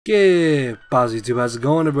¿Qué pasa, YouTube? How's it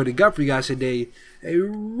going, everybody? Got for you guys today a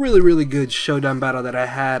really good showdown battle that I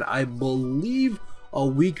had, I believe, a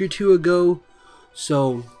week or two ago.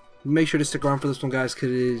 So make sure to stick around for this one, guys,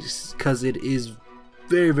 because it is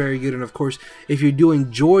very good. And of course, if you do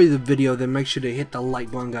enjoy the video, then make sure to hit the like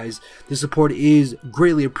button, guys. The support is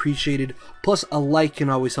greatly appreciated. Plus, a like can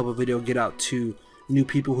always help a video get out to new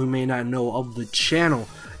people who may not know of the channel.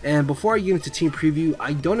 And before I get into team preview,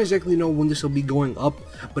 I don't exactly know when this will be going up,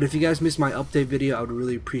 but if you guys missed my update video, I would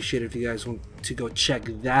really appreciate it if you guys want to go check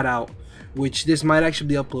that out, which this might actually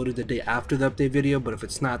be uploaded the day after the update video, but if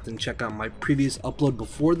it's not, then check out my previous upload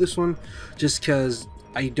before this one, just because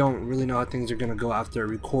I don't really know how things are going to go after I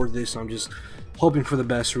record this. I'm just hoping for the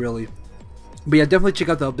best, really. But yeah, definitely check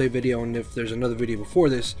out the update video, and if there's another video before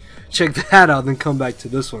this, check that out, then come back to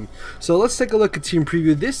this one. So let's take a look at team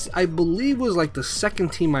preview. This, I believe, was like the second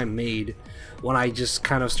team I made when I just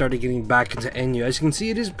kind of started getting back into NU. As you can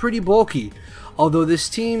see, it is pretty bulky. Although this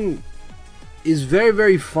team is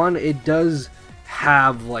very fun, it does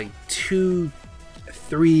have like 2-3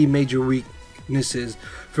 major weaknesses.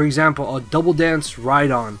 For example, a double dance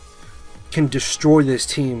ride-on can destroy this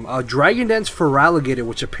team. Dragon Dance for Alligator,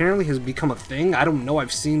 which apparently has become a thing. I don't know,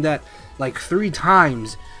 I've seen that like 3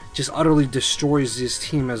 times, just utterly destroys this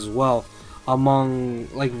team as well. Among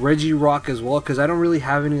like Reggie Rock as well, because I don't really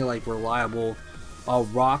have any like reliable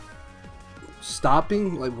rock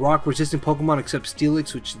stopping, like rock resistant Pokemon except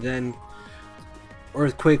Steelix, which then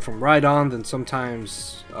Earthquake from Rhydon, then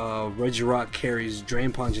sometimes Reggie Rock carries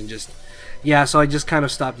Drain Punch, and just yeah, so I just kind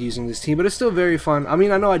of stopped using this team, but it's still very fun. I mean,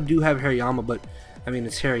 I know I do have Hariyama, but I mean,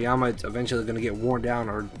 it's Hariyama. It's eventually going to get worn down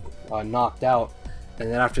or knocked out, and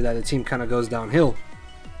then after that, the team kind of goes downhill.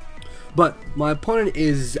 But my opponent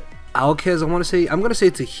is Alkez. I'm going to say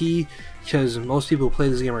it's a he, because most people who play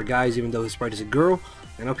this game are guys, even though his sprite is a girl.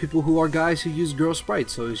 I know people who are guys who use girl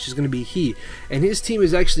sprites, so it's just going to be he. And his team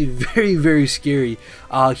is actually very scary.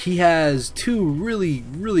 He has 2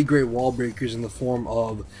 really great wall breakers in the form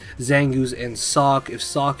of Zangoose and Sock. If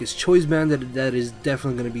Sock is Choice Band, that is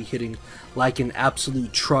definitely going to be hitting like an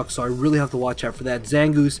absolute truck, so I really have to watch out for that.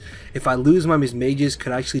 Zangoose, if I lose my Miss Mages,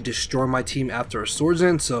 could actually destroy my team after a Swords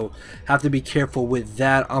End, so have to be careful with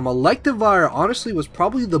that. Electivire honestly was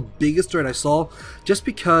probably the biggest threat I saw, just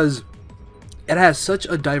because it has such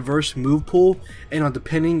a diverse move pool, and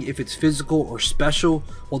depending if it's physical or special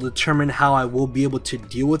will determine how I will be able to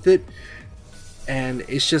deal with it. And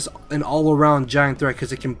it's just an all-around giant threat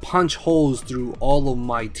because it can punch holes through all of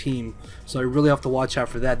my team, so I really have to watch out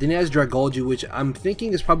for that. Then he has Dragology, which I'm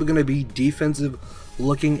thinking is probably going to be defensive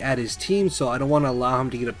looking at his team, so I don't want to allow him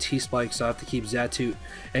to get up T-Spike, so I have to keep Zatoot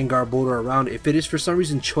and Garbodor around. If it is for some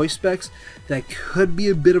reason Choice Specs, that could be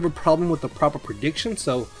a bit of a problem with the proper prediction,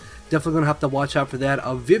 so definitely going to have to watch out for that.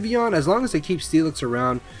 Vivian, as long as they keep Steelix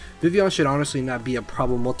around, Vivian should honestly not be a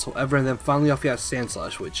problem whatsoever. And then finally off, you have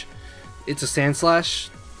Sandslash, which it's a Sandslash.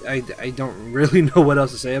 I don't really know what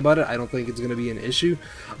else to say about it. I don't think it's going to be an issue.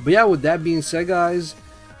 But yeah, with that being said, guys,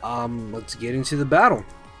 let's get into the battle.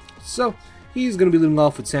 So he's going to be leading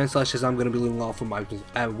off with Sandslash, as I'm going to be leading off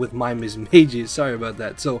with my Miss Mages. Sorry about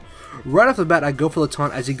that. So right off the bat, I go for the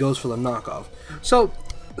taunt as he goes for the knockoff. So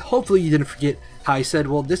hopefully you didn't forget how I said,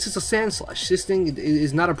 well, this is a Sandslash. This thing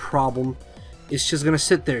is not a problem. It's just going to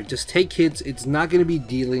sit there. Just take hits. It's not going to be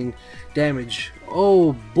dealing damage.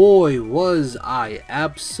 Oh boy, was I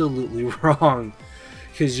absolutely wrong.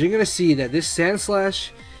 Because you're going to see that this Sandslash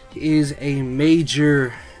is a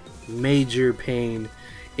major pain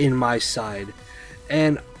in my side.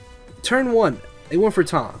 And turn 1, they went for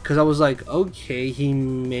taunt, because I was like, okay, he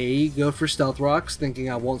may go for Stealth Rocks, thinking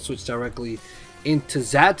I won't switch directly into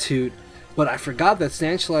Zatoot. But I forgot that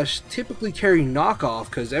Sandslash typically carry knockoff,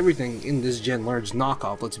 because everything in this gen learns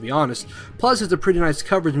knockoff, let's be honest. Plus, it's a pretty nice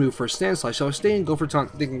coverage move for Sandslash, so I was staying go for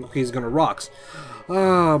taunt thinking, okay, he's gonna rocks.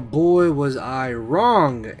 Ah, boy, was I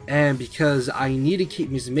wrong. And because I need to keep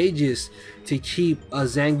Miss Mages to keep a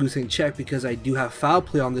Zangoose in check, because I do have Foul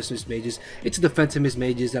Play on this Miss Mages. It's a defensive Miss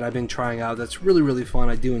Mages that I've been trying out. That's really fun.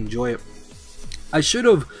 I do enjoy it. I should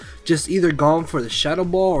have just either gone for the Shadow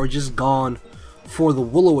Ball or just gone for the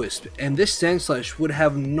Will-O-Wisp, and this Sandslash would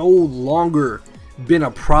have no longer been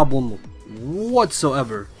a problem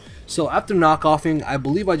whatsoever. So after knockoffing, I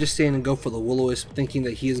believe I just stand and go for the Will-O-Wisp, thinking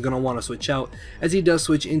that he is going to want to switch out. As he does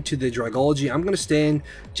switch into the Dragology, I'm going to stand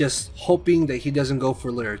just hoping that he doesn't go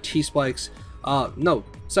for later T-Spikes. No,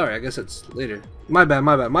 sorry, I guess it's later. My bad,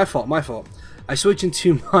 my fault. I switch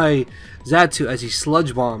into my Zatoot as he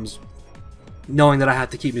Sludge Bombs, knowing that I have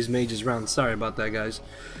to keep his Mages around. Sorry about that, guys.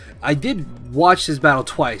 I did watch this battle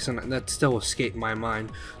twice, and that still escaped my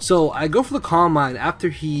mind. So I go for the Calm Mind after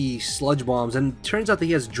he Sludge Bombs, and it turns out that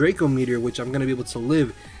he has Draco Meteor, which I'm going to be able to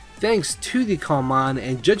live thanks to the Calm Mind.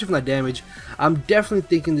 And judging from that damage, I'm definitely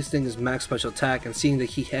thinking this thing is max special attack, and seeing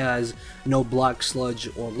that he has no block, sludge,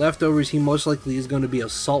 or leftovers, he most likely is going to be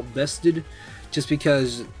Assault Vested, just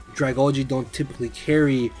because Dragology don't typically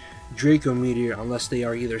carry Draco Meteor unless they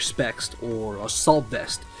are either Spexed or Assault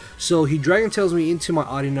Vest. So he Dragon Tails me into my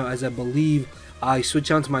Audino, as I believe I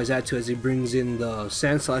switch on to my Xatu as he brings in the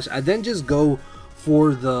Sand Slash. I then just go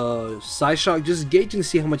for the Side Shock, just gauging to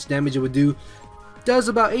see how much damage it would do. Does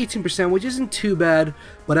about 18%, which isn't too bad,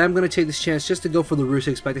 but I'm going to take this chance just to go for the Roost,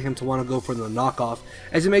 expecting him to want to go for the knockoff,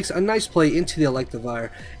 as it makes a nice play into the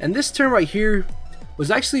Electivire. And this turn right here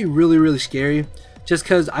was actually really scary, just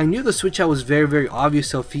because I knew the switch out was very obvious.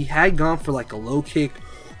 So if he had gone for like a low kick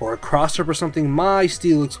or a cross up or something, my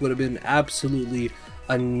Steelix would have been absolutely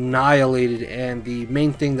annihilated, and the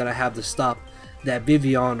main thing that I have to stop that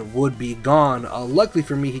Vivian would be gone. Luckily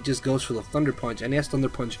for me, he just goes for the Thunder Punch, and he has Thunder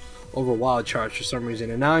Punch over Wild Charge for some reason,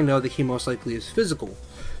 and now I know that he most likely is physical.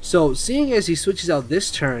 So seeing as he switches out this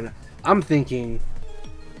turn, I'm thinking,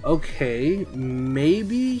 okay,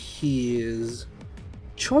 maybe he is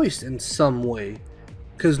choiced in some way,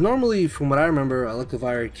 because normally from what I remember,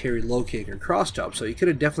 Electivire carried low kick or cross chop, so he could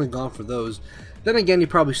have definitely gone for those. Then again, he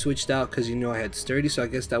probably switched out because he knew I had Sturdy, so I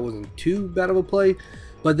guess that wasn't too bad of a play.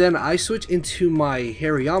 But then I switch into my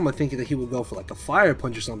Hariyama thinking that he would go for like a Fire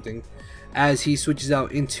Punch or something, as he switches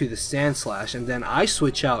out into the Sand Slash, and then I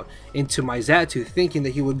switch out into my Xatu thinking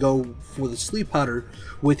that he would go for the Sleep Powder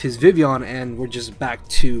with his Vivian, and we're just back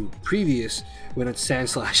to previous when it's Sand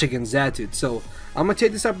Slash against Xatu. So I'm going to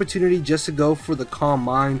take this opportunity just to go for the Calm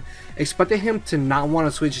Mind, expecting him to not want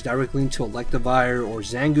to switch directly into Electivire or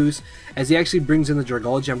Zangoose, as he actually brings in the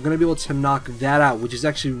Dragology. I'm going to be able to knock that out, which is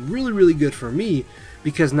actually really good for me,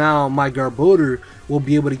 because now my Garbodor will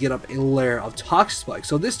be able to get up a layer of Toxic Spike.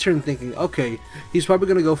 So this turn thinking, okay, he's probably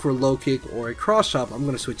going to go for a low kick or a cross chop, I'm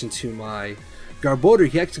going to switch into my Garbodor.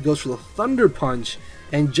 He actually goes for the Thunder Punch,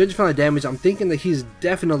 and judging from the damage, I'm thinking that he's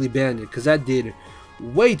definitely banded, because that did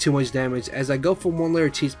way too much damage. As I go for one layer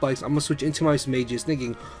of T-Spikes, I'm going to switch into my Mages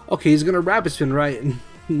thinking, okay, he's going to Rapid Spin, right?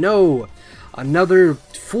 No, another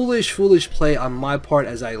foolish play on my part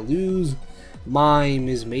as I lose my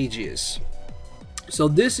Mismagius. So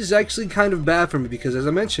this is actually kind of bad for me, because as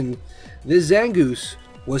I mentioned, this Zangoose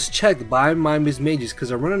was checked by my Mismagius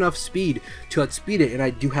because I run enough speed to outspeed it, and I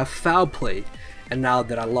do have Foul Play. And now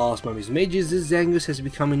that I lost my Mismagius, this Zangoose has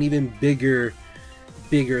become an even bigger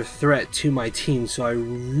threat to my team. So I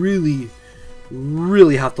really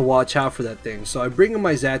have to watch out for that thing. So I bring in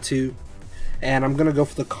my Xatu, and I'm gonna go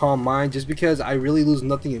for the Calm Mind just because I really lose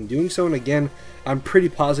nothing in doing so. And again, I'm pretty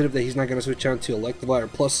positive that he's not gonna switch out to Electivire.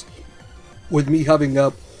 Plus, with me having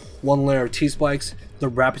up one layer of T-Spikes, the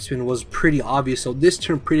Rapid Spin was pretty obvious, so this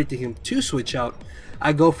turn predicted him to switch out.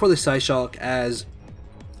 I go for the Side Shock as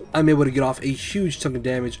I'm able to get off a huge chunk of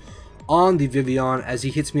damage on the Vivian as he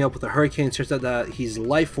hits me up with a Hurricane. Turns out that he's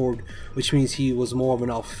Life Orbed, which means he was more of an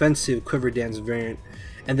offensive Quiver Dance variant.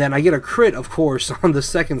 And then I get a crit, of course, on the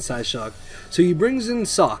second Side Shock. So he brings in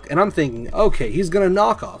Sock, and I'm thinking, okay, he's gonna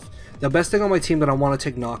knock off. The best thing on my team that I want to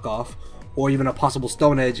take knock off, or even a possible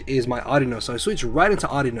Stone Edge, is my Audino. So I switch right into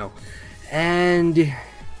Audino, and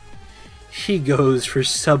he goes for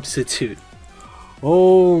Substitute.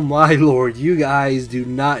 Oh my lord, you guys do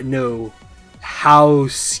not know how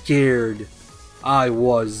scared I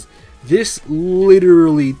was. This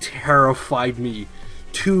literally terrified me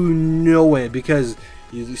to no end, because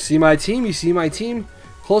you see my team,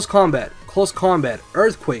 close combat,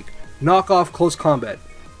 earthquake, knockoff, close combat.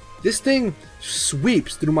 This thing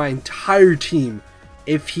sweeps through my entire team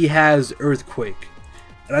if he has Earthquake.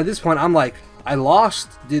 And at this point, I'm like, I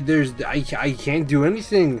lost. I can't do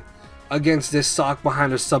anything against this Sock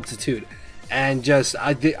behind a Substitute. And just,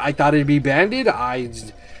 I thought it'd be banded.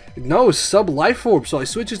 No, Sub Life Orb. So I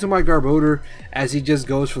switches to my Garbodor as he just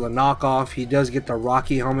goes for the knockoff. He does get the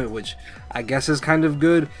Rocky Helmet, which I guess is kind of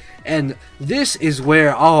good. And this is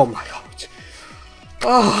where, oh my god.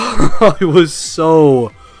 Oh, I was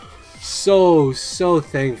so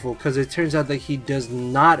thankful, because it turns out that he does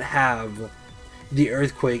not have the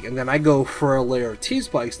Earthquake, and then I go for a layer of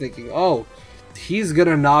T-Spikes thinking, oh, he's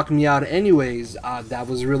gonna knock me out anyways. That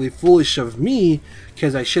was really foolish of me,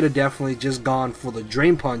 because I should have definitely just gone for the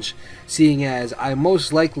Drain Punch, seeing as I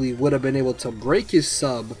most likely would have been able to break his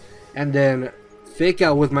sub and then fake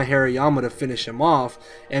out with my Hariyama to finish him off.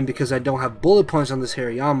 And because I don't have Bullet Punch on this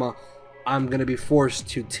Hariyama, I'm gonna be forced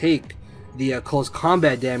to take the close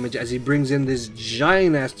combat damage as he brings in this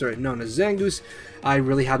giant ass threat known as Zangoose, I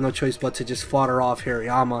really have no choice but to just fodder off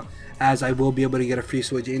Hariyama, as I will be able to get a free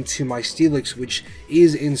switch into my Steelix, which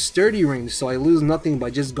is in sturdy range, so I lose nothing by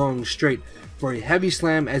just going straight for a heavy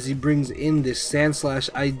slam as he brings in this Sand Slash.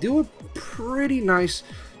 I do a pretty nice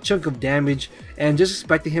chunk of damage, and just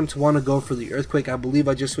expecting him to want to go for the Earthquake, I believe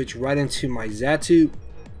I just switched right into my Xatu.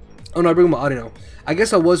 Oh no, I bring him, I don't know. I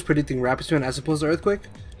guess I was predicting Rapid Spin as opposed to Earthquake,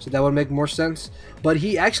 so that would make more sense. But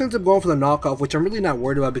he actually ends up going for the knockoff, which I'm really not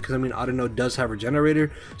worried about because, I mean, Audino does have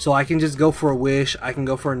Regenerator. So I can just go for a Wish, I can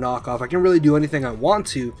go for a knockoff, I can really do anything I want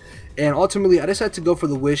to. And ultimately, I decided to go for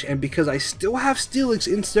the Wish, and because I still have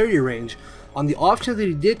Steelix in sturdy range, on the off chance that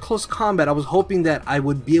he did close combat, I was hoping that I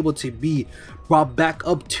would be able to be brought back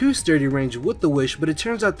up to sturdy range with the Wish, but it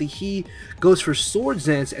turns out that he goes for Sword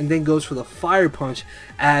Dance and then goes for the Fire Punch,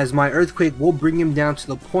 as my Earthquake will bring him down to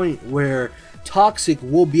the point where Toxic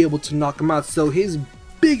will be able to knock him out. So his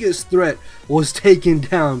biggest threat was taken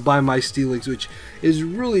down by my Steelix, which is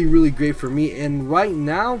really great for me. And right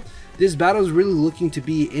now, this battle is really looking to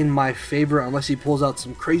be in my favor, unless he pulls out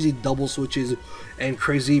some crazy double switches and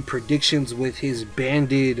crazy predictions with his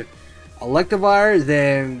banded Electivire.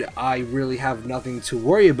 Then I really have nothing to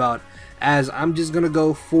worry about, as I'm just gonna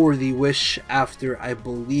go for the Wish after I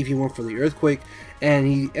believe he went for the Earthquake, and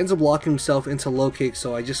he ends up locking himself into low kick,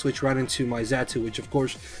 so I just switch right into my Xatu, which of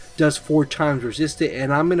course does 4 times resist it,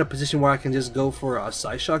 and I'm in a position where I can just go for a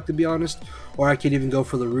Side Shock, to be honest, or I could even go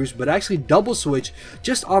for the Roost, but actually double switch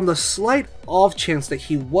just on the slight off chance that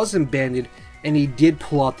he wasn't banded and he did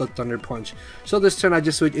pull out the Thunder Punch. So this turn I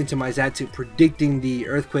just switch into my Xatu, predicting the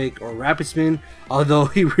Earthquake or Rapid Spin, although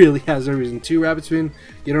he really has no reason to Rapid Spin.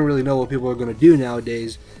 You don't really know what people are going to do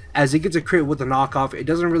nowadays. As he gets a crit with the knockoff, it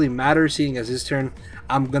doesn't really matter, seeing as his turn,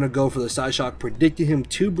 I'm going to go for the Side Shock, predicting him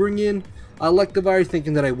to bring in Electivire,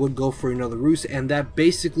 thinking that I would go for another Roost, and that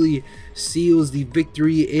basically seals the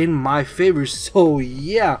victory in my favor. So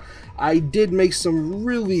yeah, I did make some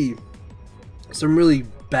really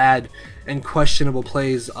bad and questionable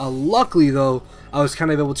plays. Luckily though, I was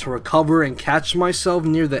kind of able to recover and catch myself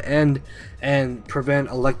near the end and prevent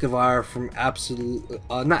Electivire from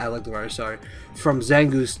from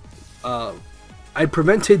Zangoose. I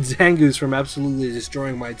prevented Zangoose from absolutely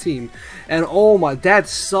destroying my team. And oh my, that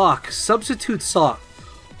Sock, Substitute Sock,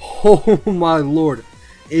 oh my lord,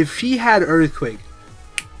 if he had Earthquake,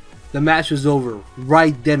 the match was over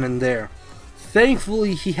right then and there.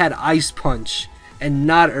 Thankfully he had Ice Punch and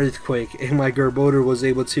not Earthquake, and my Garbodor was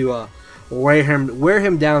able to wear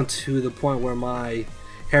him down to the point where my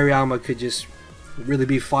Hariyama could just really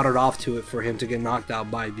be foddered off to it for him to get knocked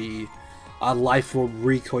out by the Life Orb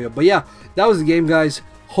recoil. But yeah, that was the game, guys.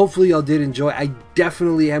 Hopefully y'all did enjoy. I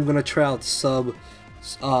definitely am gonna try out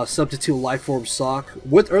Substitute Life Orb Sock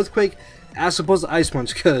with Earthquake as opposed to Ice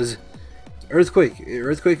Punch, because Earthquake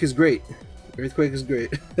is great. Earthquake is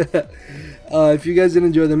great. If you guys did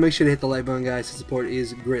enjoy, then make sure to hit the like button, guys. The support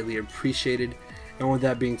is greatly appreciated. And with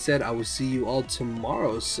that being said, I will see you all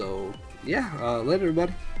tomorrow. So yeah, later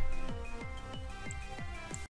everybody.